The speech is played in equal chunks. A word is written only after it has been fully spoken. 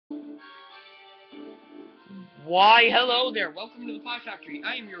Why, hello there. Welcome to the Pie Factory.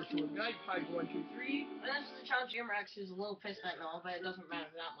 I am your tour guide, Pie123. And this is the challenge Gamer who's a little pissed at all, but it doesn't matter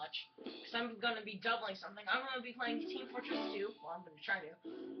that much. Because I'm going to be doubling something. I'm going to be playing Team Fortress 2, well, I'm going to try to,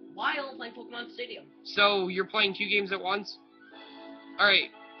 while playing Pokemon Stadium. So, you're playing two games at once? Alright,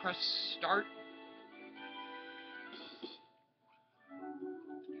 press start.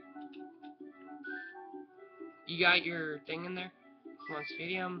 You got your thing in there? Pokemon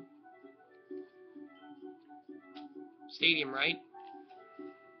Stadium. Stadium, right?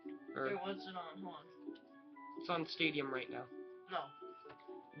 Or, Wait, what's it on? Hold on. it's on Stadium right now. No.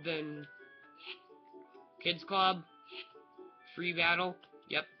 Then, Kids Club. Free Battle.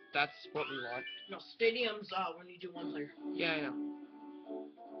 Yep, that's what we want. No, Stadium's when you do one player. Yeah, I know.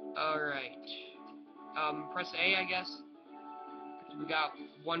 Alright. Press A, I guess. We got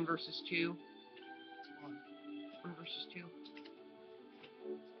 1 versus 2. 1 versus 2.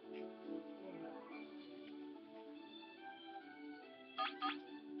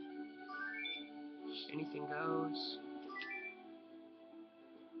 Anything goes.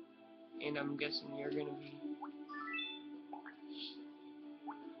 And I'm guessing you're gonna be.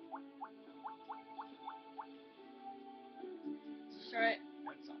 Is this right?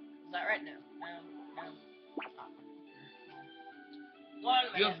 Is that right? No. No.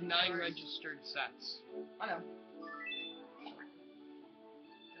 No. You have 9 registered sets. I know.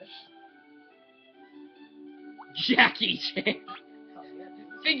 Jackie Chan. Oh, yeah.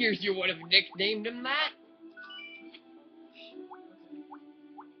 Figures you would have nicknamed him that.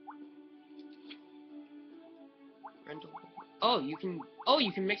 Rental. Oh, you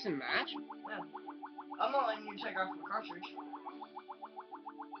can mix and match? Yeah. I'm not letting you check off the cartridge.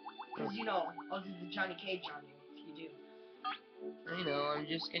 Because, you know, I'll do the Johnny Cage on you if you do. I know, I'm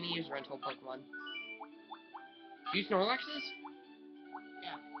just gonna use rental Pokemon. Use Snorlaxes?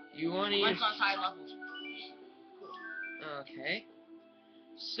 Yeah. You wanna Mine's use... not high levels. Okay.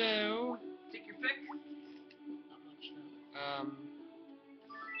 So... Take your pick. Not much, no.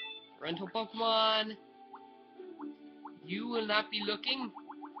 Rental Pokemon. You will not be looking.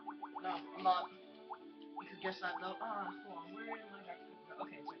 No, I'm not. You could guess that though. Ah, hold on. Where did my back go?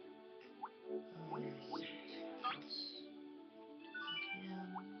 Okay, it's right.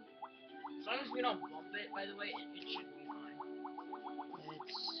 As long as we don't bump it, by the way, it should be fine.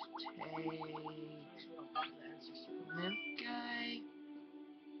 Let's take Nymph guy.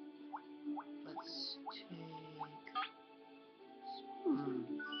 Let's take.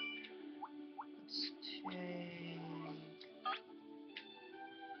 Let's take.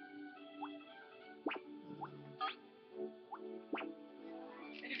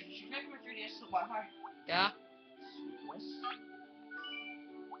 Hey, dude, did you connect my 3DS to the Wi-Fi? Yeah. Yes.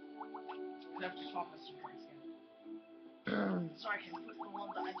 I have to swap my SIM cards again. So I can put the one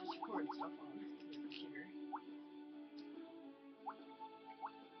that I just recorded stuff on the computer.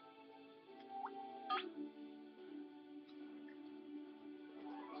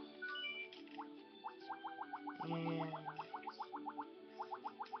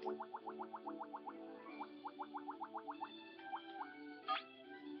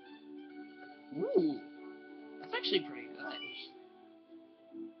 Ooh, that's actually pretty good.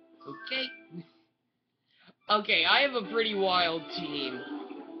 Okay. Okay, I have a pretty wild team,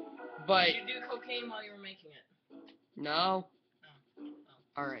 but Did you do cocaine while you were making it? no. No.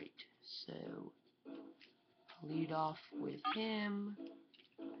 All right, so I'll lead off with him.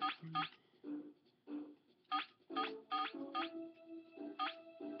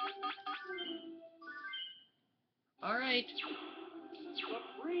 All right.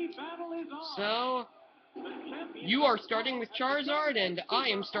 So you are starting with Charizard, and I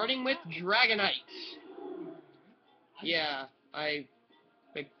am starting with Dragonite. Yeah, I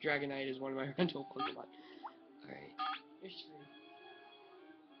picked Dragonite as one of my rental Pokemon. Alright.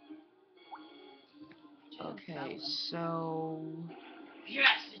 Okay, so... Yes,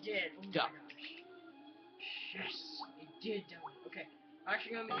 it did! Oh my Duck. gosh. Yes, it did do it. Okay, I'm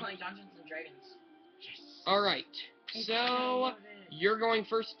actually gonna be playing Dungeons and Dragons. Yes. Alright, so... You're going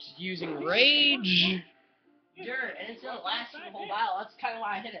first using Rage. Sure, and it's gonna last the whole battle. That's kind of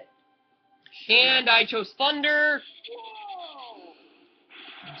why I hit it. And I chose Thunder.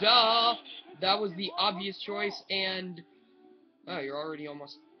 Duh. That was the obvious choice, and... Oh, you're already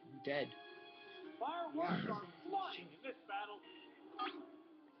almost dead. Fireworks are flying in this battle.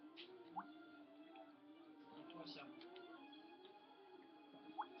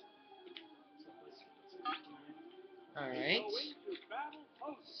 Alright.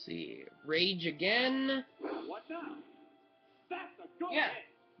 Let's see. Rage again. What now? That's a go Yeah.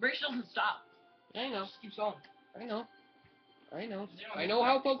 Rage doesn't stop. I know. Just keeps going. I know. I know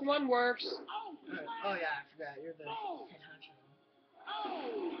how Pokemon works. Oh yeah, I forgot. You're the head honcho.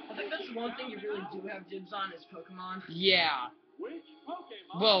 I think that's the one thing you really do have dibs on is Pokemon. Yeah. Which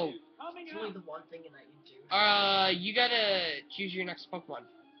Pokemon Whoa. is coming It's really out? the one thing that you do. You gotta choose your next Pokemon.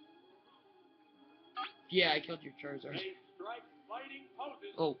 Yeah, I killed your Charizard. They strike fighting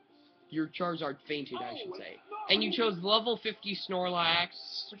poses. Oh, your Charizard fainted, I should Oh, say. it's not. And you chose level 50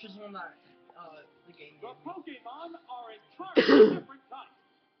 Snorlax. Which is one that the game The gave me. Pokemon are entirely different types.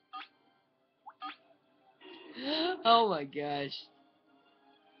 Oh my gosh.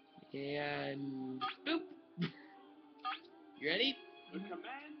 And boop. You ready? The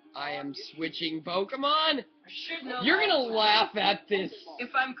command I am switching Pokemon. I should know. You're that. gonna laugh at this. If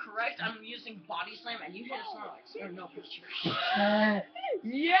I'm correct, I'm using Body Slam and you hit a Snorlax. Or no, Pikachu.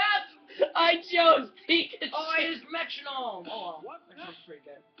 Yes, I chose Pikachu. Oh, I used Metronome. Oh, well, Metronome's pretty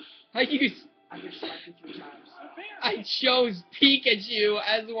good. I I've selected 3 times. I chose Pikachu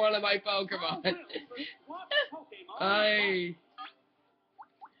as one of my Pokemon. I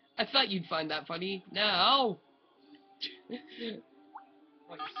thought you'd find that funny. No.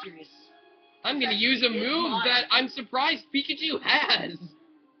 Are you serious? I'm gonna use a move that I'm surprised Pikachu has.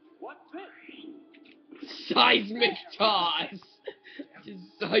 What's this? Seismic Toss.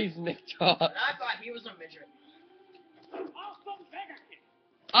 Just Seismic Toss. But I thought he was a midget. Awesome Mega Kick.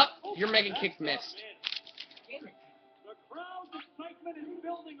 Up, your Mega Kick missed. Damn it. The crowd's excitement is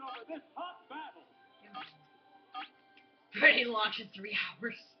building over this hot battle. Ready to launch in 3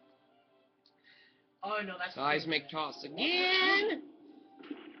 hours. Oh no, that's Seismic Toss again. Okay,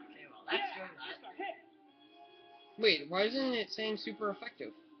 well, that's Yeah, doing it's that. a hit. Wait, why isn't it saying super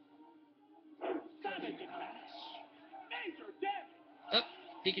effective? Savage attack. Major damage. Oh,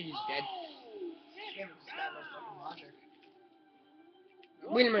 Pikachu's dead. Damn it, this guy knows fucking logic.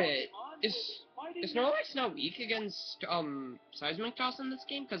 Wait a minute. Is Snorlax not weak against Seismic Toss in this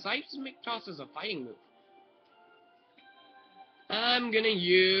game? Because Seismic Toss is a fighting move. I'm gonna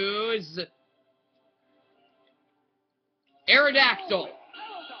use Aerodactyl.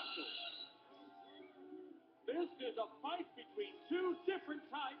 This is a fight between 2 different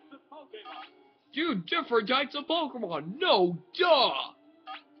types of Pokemon. 2 different types of Pokemon. No, duh.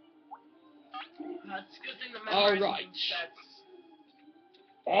 It's a good thing the All memorizing right. stats.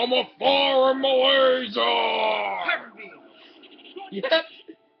 I'm a fire laser. Pepper Beam. Yep.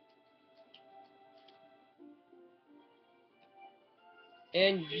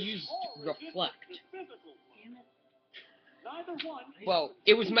 And used Reflect. Damn it. Neither one. Well,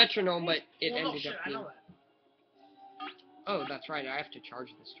 it was Metronome, but it Well, no, ended shit, up I being. know that. Oh, that's right. I have to charge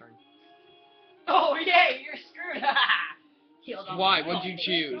this turn. Oh yeah, you're screwed. Healed all Why? my- What'd you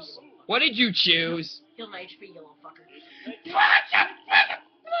choose? What did you choose? Healed my HP, you little fucker.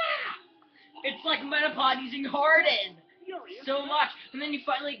 It's like Metapod using Harden Furious. so much, and then you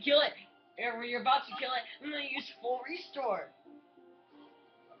finally kill it, or when you're about to kill it, and then you use full restore.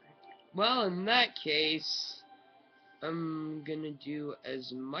 Well, in that case, I'm gonna do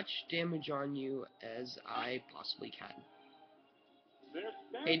as much damage on you as I possibly can.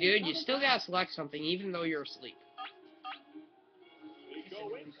 Hey dude, you still gotta select something even though you're asleep. They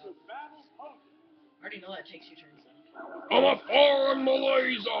go into battle poses. I already know that takes 2 turns though. I'm a foreign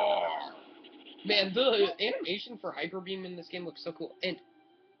laser! Man, the animation for Hyper Beam in this game looks so cool. And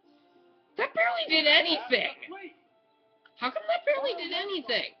that barely did anything! Wait, How come that barely did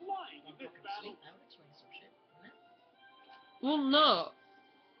anything? flying I'm in this fucking battle. sweet. That would explain some shit, wouldn't it? Well, no.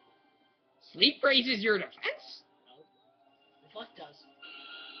 Sleep raises your defense? No. Reflect does.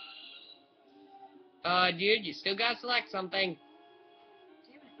 Dude, you still gotta select something.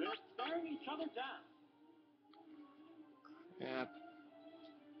 Damn it. They're staring each other down. Yep.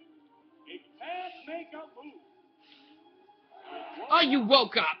 It can't make a move. Oh, you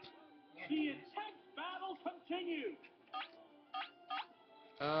woke up! The intense battle continues.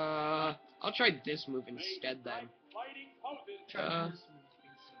 I'll try this move They instead then. strike fighting poses. Try Uh. this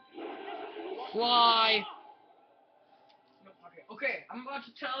move. Fly! Okay, I'm about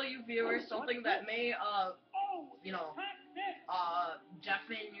to tell you viewers something that may Oh, you know, attack this.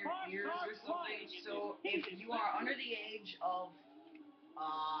 deafen your ears or something. So if you are under the age of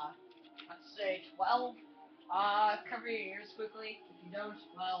let's say 12, cover your ears quickly. If you don't,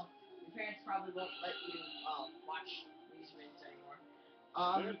 well, your parents probably won't let you watch these videos anymore.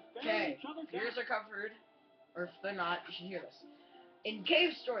 Okay, ears are covered, or if they're not, you should hear this. In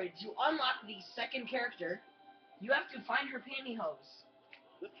Cave Story, to unlock the second character, you have to find her pantyhose.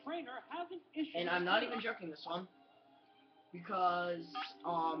 The trainer hasn't issued. And I'm not even joking this one. Because,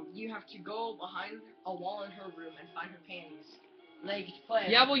 you have to go behind a wall in her room and find her panties. And then you can play.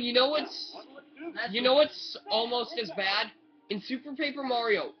 Yeah, well, you know what's... What'll it do? That's You know what's almost as bad? In Super Paper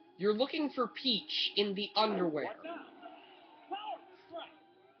Mario, You're looking for Peach in the underwear. What now? Power strike.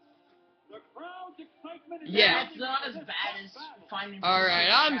 The crowd's excitement is Yeah. It's not as bad as finding. Alright, Peach in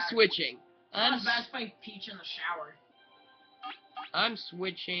the I'm shower. switching. It's not as bad as finding Peach in the shower. I'm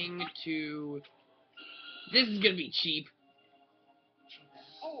switching to... This is gonna be cheap.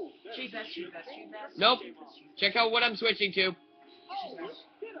 Oh, there's Cheap ass. Nope. Check out what I'm switching to. Oh, it's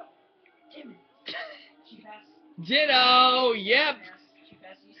Ditto. Cheap ass. Ditto! Yep! Cheap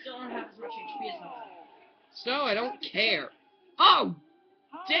ass. You still don't have as much HP as me. So, I don't care. Oh!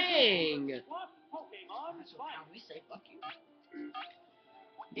 How Dang! does what Pokemon That's fight? how we say fuck you.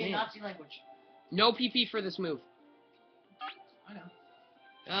 In Man. Nazi language. No PP for this move. I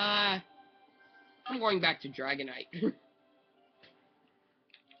know. I'm going back to Dragonite.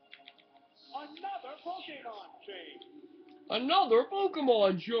 Another Pokemon change. Another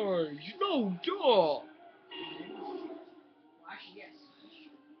Pokemon change! No duh! Well, actually, yes.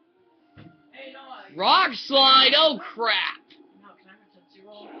 Hey, no, Rock Slide! Oh crap! No, can I have a Tootsie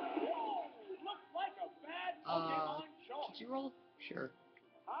Roll? Whoa, looks like a bad Pokemon choice. Tootsie Roll? Sure.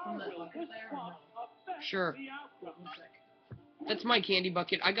 How From that will bucket this there, swap affect Sure. the outcome? 1 sec. That's my candy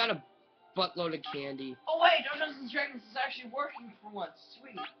bucket. I got a buttload of candy. Oh wait, Dungeons and Dragons is actually working for once.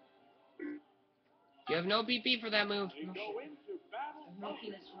 Sweet. You have no PP for that move? We go into battle. No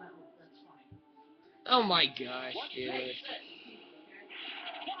penis for that one. That's fine. Oh my gosh, dude.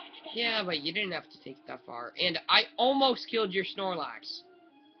 Yeah, but you didn't have to take it that far. And I almost killed your Snorlax.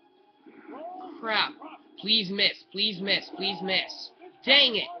 Crap. Please miss. Please miss. Please miss.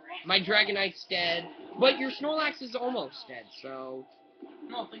 Dang it. My Dragonite's dead. But your Snorlax is almost dead, so...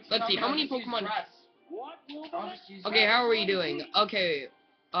 No, thanks Let's see, for how coming. many I'll just use Pokemon- dress. What will the I'll next just use Okay, dress. how are we doing? Okay,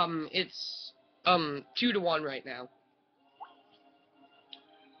 it's, 2-1 right now.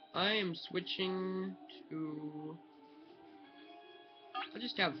 I am switching to... I'll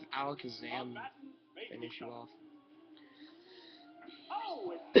just have Alakazam finish you off.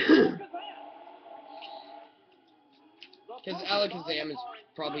 Oh, it's Because Alakazam is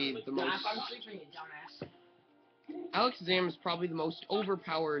probably the most... I'm sleeping, you dumbass. Alakazam is probably the most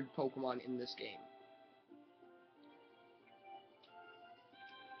overpowered Pokemon in this game.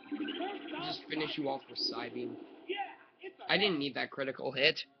 Just finish you off with Psybeam. I didn't need that critical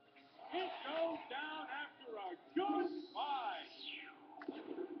hit. It goes down after a good fight.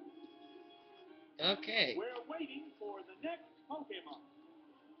 Okay, We're waiting for the next Pokemon.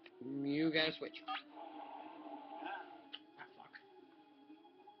 you gotta switch. Now, Ah, fuck.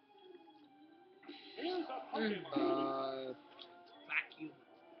 here's a Pokemon. Vacuum.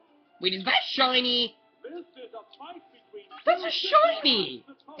 Wait, is that shiny? This is a fight between That's two a shiny!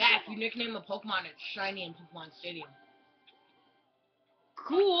 different types of Yeah, if you Pokemon. nickname a Pokemon, it's shiny in Pokemon Stadium.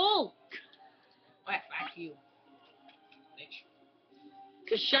 Cool! What? Vacuum. Bitch.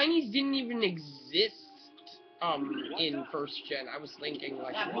 Because shinies didn't even exist, in first gen. I was thinking,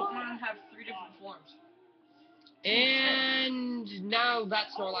 like, Yeah, what? Pokemon have 3 different forms. And now that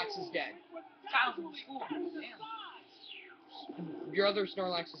Snorlax is dead. Thousand schools. Damn. Your other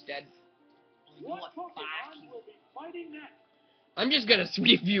Snorlax is dead. What What? Pokemon Vacuum. will be fighting next? I'm just gonna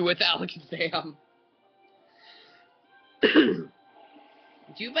sweep you with Alakazam.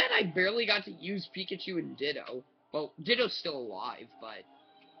 Too bad I barely got to use Pikachu and Ditto. Well, Ditto's still alive, but...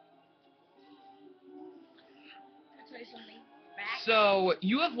 Can I tell you something? Vacuum. So,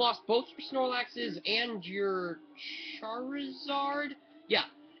 you have lost both your Snorlaxes and your Charizard? Yeah,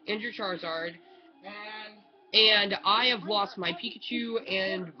 and your Charizard. And And I have lost my Pikachu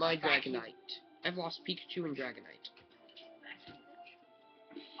and my Dragonite. I've lost Pikachu and Dragonite.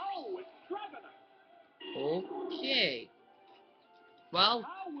 Oh, it's Dragonite. Okay. Well,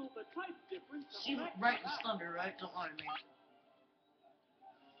 How will the type difference see, affect right the is thunder, right? Don't lie to me.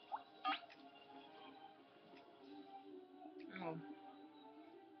 Oh.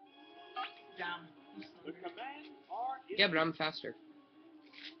 Down. Who's The thunder? commands are in. yeah, but I'm faster.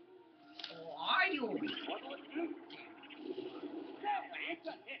 Oh, are you? What will it do? It's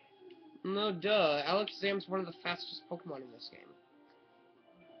a hit. No, duh. Alakazam's one of the fastest Pokemon in this game.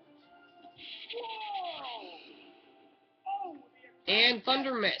 Whoa! Oh, the And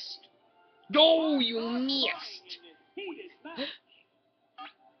Thunder Mist. Oh, you Not flying missed! in this heated match.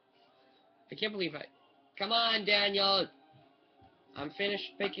 I can't believe it. Come on, Daniel. I'm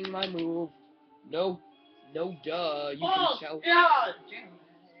finished picking my move. No, duh. You Oh, can tell. yeah! Damn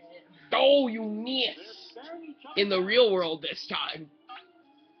it. Oh, you They're missed! staring each other In the down. real world this time.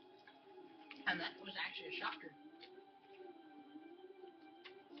 And that was actually a shocker.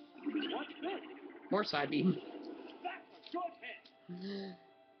 What's this? More Psybeam. That's a good hit.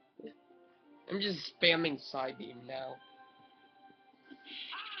 I'm just spamming Psybeam now.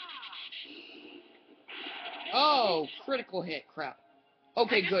 Oh, critical hit. Crap.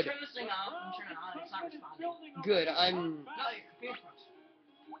 Okay, I just good. turn this thing off and turn it on. It's not responding. Good. No, your computer's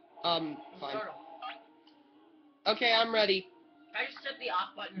frozen. Fine. Turtle. Okay, I'm ready. I just hit the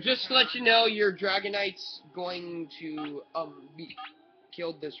off button. Just to let you know, your Dragonite's going to, be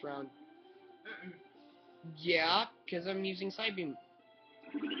killed this round. Mm-mm. Yeah, because I'm using Psybeam.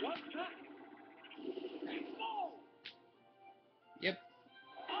 Yep.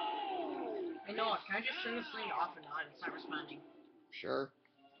 I know. Can I just turn this thing off and on? It's not responding. Sure.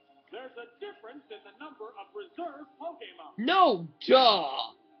 There's a difference in the number of reserve Pokemon. No,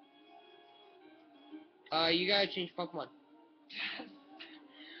 duh! You gotta change Pokemon.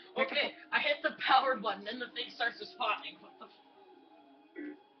 Okay, I hit the power button, then the thing starts responding. What the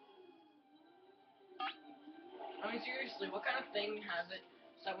I mean, seriously, what kind of thing has it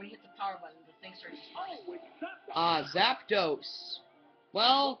so that when you hit the power button, the thing starts responding? Zapdos.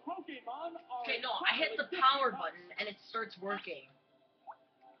 Well... Pokemon are Okay, no, I hit the power button, and it starts working.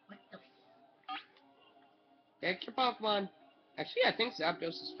 What the Pick your Pokemon. Actually, I think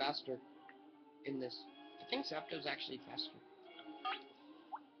Zapdos is faster in this. I think Zapdos is actually faster.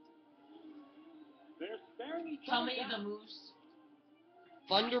 They're staring each Tell other me down. the moves.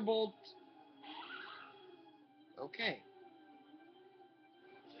 Thunderbolt. Okay.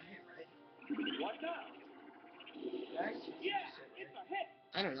 Did I hit right? What now? Guys? Yeah, it's a hit.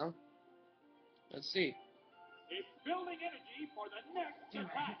 I don't know. Let's see. It's building energy for the next Dude, I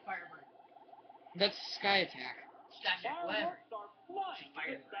attack. hit Firebird. That's Sky Attack. Gotcha, whatever. Fireworks are flying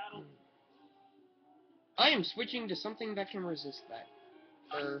in this battle. I am switching to something that can resist that.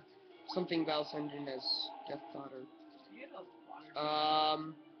 Or something Val sent in as Death Fodder. Do you have a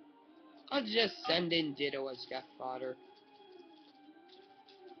water? I'll just send in Ditto as Death Fodder.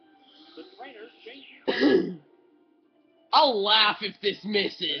 The trainers changing. I'll laugh if this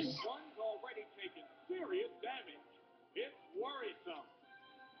misses. This one's already taken serious damage. It's worrisome.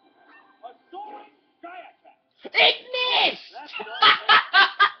 A soaring sky attack. It missed! That's right.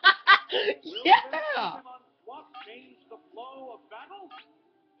 Will this Yeah! Pokemon swap change the flow of battle?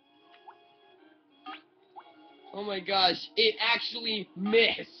 Oh my gosh, it actually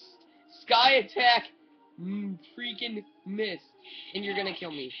missed. Sky Attack freaking missed. And you're gonna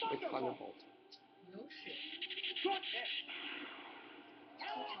kill me with Thunderbolt. No shit. Good hit.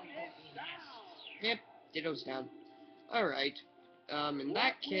 Yep, Ditto's down. Alright. In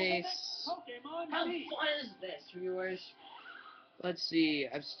that case, Pokemon How Z. fun is this, viewers? let's see.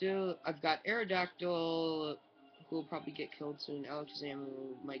 I've got Aerodactyl, who will probably get killed soon. Alakazam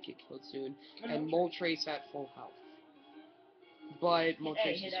might get killed soon. And Moltres at full health. But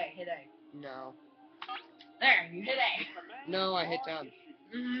Moltres Hit is... A, hit A. No. There, you hit A. No, I hit down.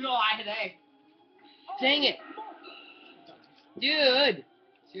 No, I hit A. Dang it! Dude!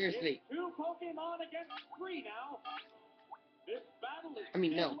 Seriously. It's 2 Pokemon against 3 now. This battle is I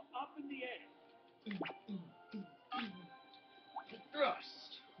mean, no. still up in the air.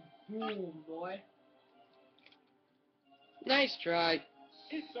 Thrust. Boom, boy. Nice try.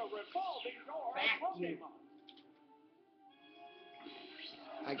 It's a revolving door Back of you. Pokemon.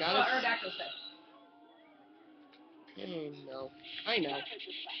 I Oh, got it. Aerodactyl said. No. I know.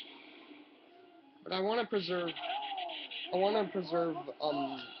 But I want to preserve... I want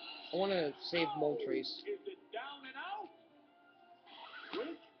to save Moltres. Is it down and out?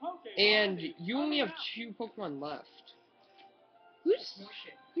 Which Pokemon And is you only have coming 2 Pokemon left. No Who's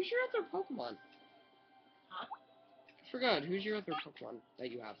shit. your other Pokemon? Huh? I forgot. Who's your other Pokemon that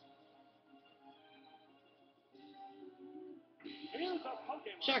you have? out? Here's a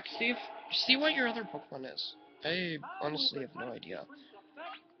Pokemon. Check. See what your other Pokemon is. I honestly have no idea.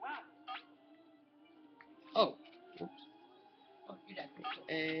 Oh. Oops. Oh, you're dead.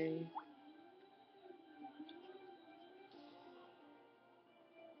 A.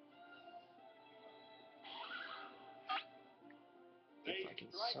 If I can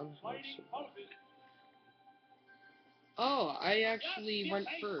somehow survive. Oh, I actually went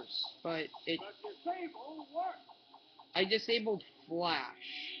first, but it. I disabled Flash.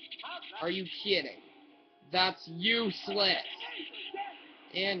 Are you kidding? That's useless.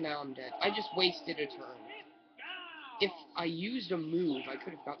 And now I'm dead. I just wasted a turn. If I used a move, I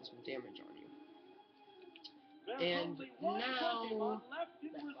could have gotten some damage on you. And now,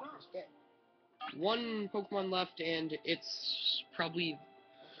 Dead. 1 Pokemon left, and it's probably...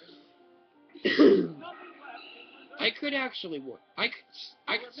 I could actually win. I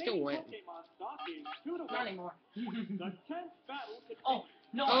could still win. Not anymore. The 10th battle Oh,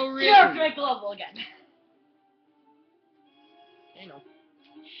 no. Oh, really? You're Drake level again. I know.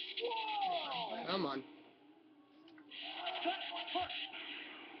 Come on.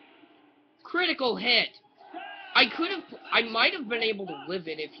 Critical hit! I might have been able to live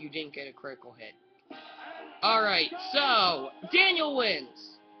it if you didn't get a critical hit. Alright, so, Daniel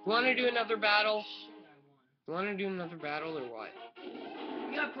wins. Want to do another battle? You want to do another battle or what?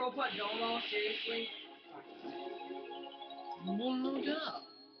 You got Pro Putt Domo, seriously? Well, no doubt.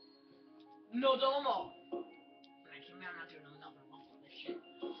 No Domo! I'm not doing another one for this shit.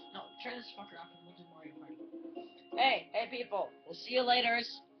 No, turn this fucker off and we'll do Mario Party. Hey people, we'll see you later.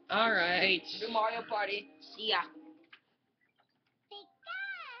 Alright. Do Mario Party. See ya.